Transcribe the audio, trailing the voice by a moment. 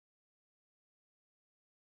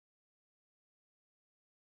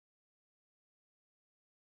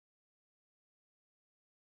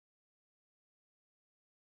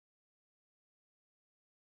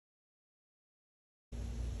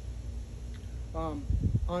On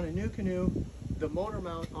a NuCanoe, the motor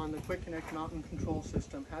mount on the Quick Connect mountain control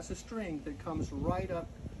system has a string that comes right up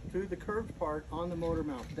through the curved part on the motor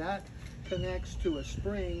mount. That connects to a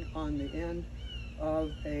spring on the end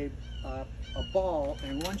of a ball,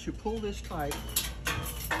 and once you pull this tight,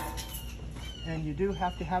 and you do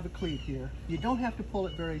have to have a cleat here, you don't have to pull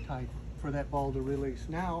it very tight for that ball to release.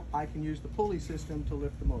 Now I can use the pulley system to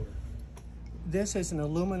lift the motor. This is an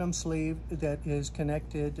aluminum sleeve that is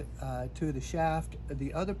connected to the shaft.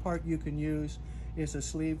 The other part you can use is a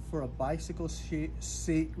sleeve for a bicycle seat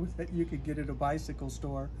that you could get at a bicycle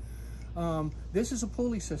store. This is a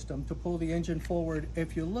pulley system to pull the engine forward.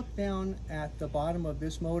 If you look down at the bottom of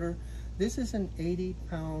this motor, this is an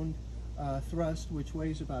 80-pound thrust, which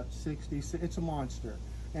weighs about 60. It's a monster,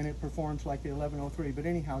 and it performs like the 1103. But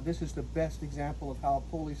anyhow, this is the best example of how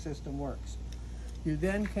a pulley system works. You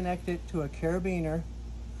then connect it to a carabiner,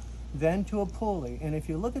 then to a pulley. And if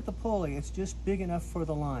you look at the pulley, it's just big enough for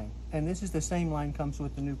the line. And this is the same line comes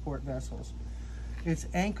with the Newport vessels. It's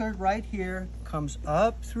anchored right here, comes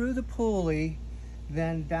up through the pulley,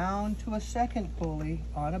 then down to a second pulley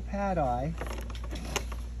on a pad eye.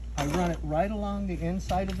 I run it right along the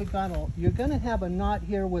inside of the gunnel. You're gonna have a knot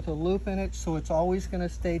here with a loop in it, so it's always gonna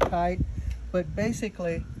stay tight. But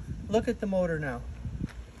basically, look at the motor now.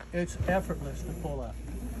 It's effortless to pull up.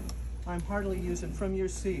 I'm hardly using from your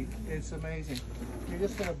seat. It's amazing. You're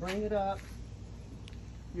just gonna bring it up.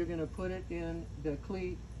 You're gonna put it in the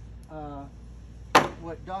cleat.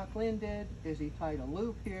 What Doc Lynn did is he tied a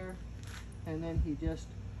loop here, and then he just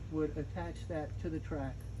would attach that to the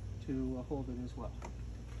track to hold it as well.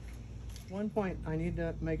 One point I need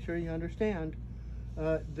to make sure you understand,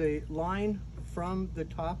 the line from the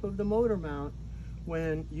top of the motor mount,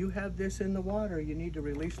 when you have this in the water, you need to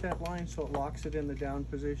release that line so it locks it in the down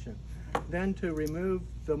position. Then to remove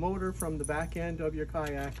the motor from the back end of your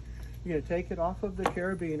kayak, you're going to take it off of the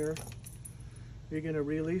carabiner. You're going to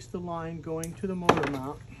release the line going to the motor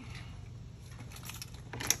mount,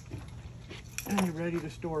 and you're ready to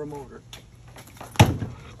store a motor.